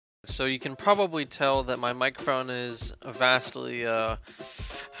So you can probably tell that my microphone is vastly, how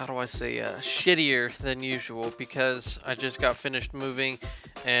do I say, shittier than usual because I just got finished moving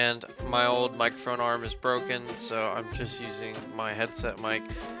and my old microphone arm is broken, so I'm just using my headset mic.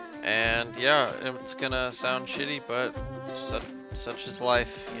 And yeah, it's gonna sound shitty, but such is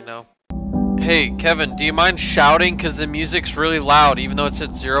life, you know. Hey, Kevin, do you mind shouting? Because the music's really loud, even though it's at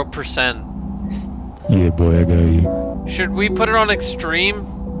 0%. Yeah, boy, I got you. Should we put it on extreme?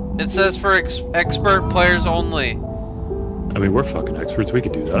 It says for expert players only. I mean, we're fucking experts. We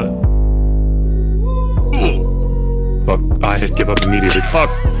could do that. Fuck. I had give up immediately. Fuck.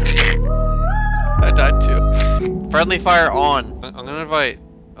 I died too. Friendly fire on. I'm gonna invite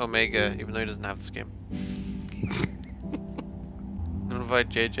Omega, even though he doesn't have this game. I'm gonna invite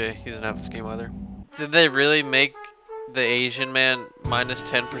JJ. He doesn't have this game either. Did they really make the Asian man minus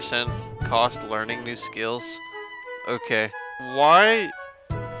 10% cost learning new skills? Okay. Why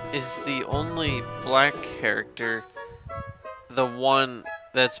is the only black character the one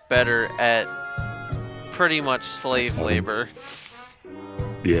that's better at pretty much slave labor?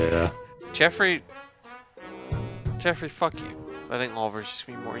 Yeah. Jeffrey, fuck you. I think Oliver's just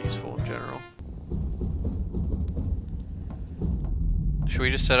gonna be more useful in general. Should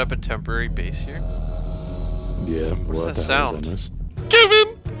we just set up a temporary base here? Yeah. What's that sound? Nice?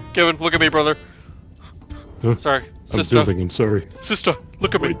 Kevin, look at me, brother. Huh? Sorry, I'm sister. building, I'm sorry. Sister,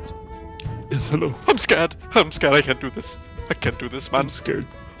 look at me. Yes, hello. I'm scared. I can't do this. I can't do this, man. I'm scared.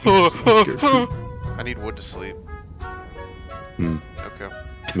 I'm scared too. I need wood to sleep. Okay.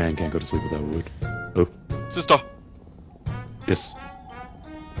 Man can't go to sleep without wood. Oh. Sister. Yes.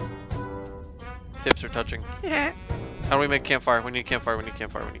 Tips are touching. Yeah. How do we make campfire? We need campfire. I'm making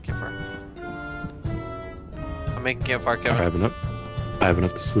campfire, Kevin. I have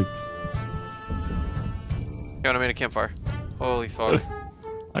enough to sleep. Kevin, I made a campfire. Holy fuck.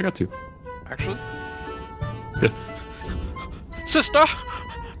 I got two. Actually? Yeah. Sister!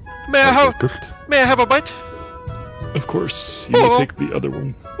 May I have a bite? Of course. You may take the other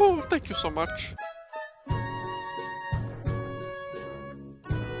one. Oh, thank you so much.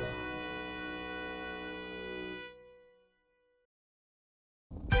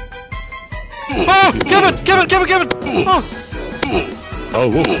 Oh, Kevin! Oh,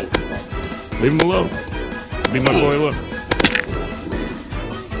 whoa. Leave him alone. Leave my boy alone.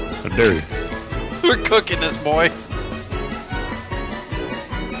 How dare you? We're cooking this boy.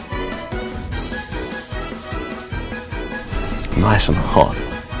 Nice and hot.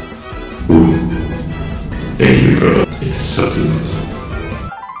 Ooh. Thank you, bro. It's succulent.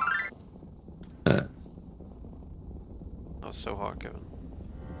 That was so hot, Kevin.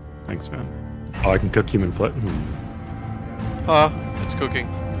 Thanks, man. Oh, I can cook human flesh. It's cooking.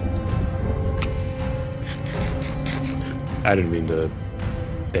 I didn't mean to.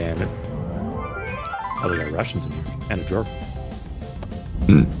 Damn it. Oh, they got rations in here. And a drawer.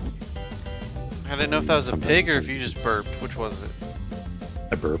 I didn't know if that was a pig or if you just burped. Which was it?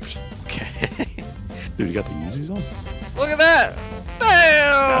 I burped. Okay. Dude, you got the Yeezys on? Look at that!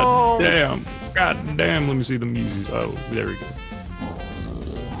 Damn! God damn, let me see them Yeezys. Oh, there we go.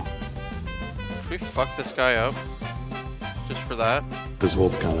 Should we fuck this guy up? Just for that? This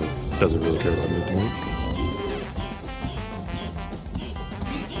wolf kind of doesn't really care about me at the moment.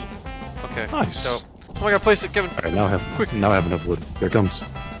 Okay. Nice. So, oh my god, place it, Kevin. Alright, now I have enough wood. Here it comes.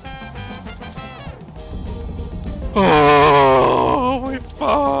 Oh my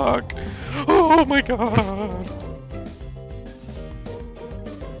fuck! Oh my god!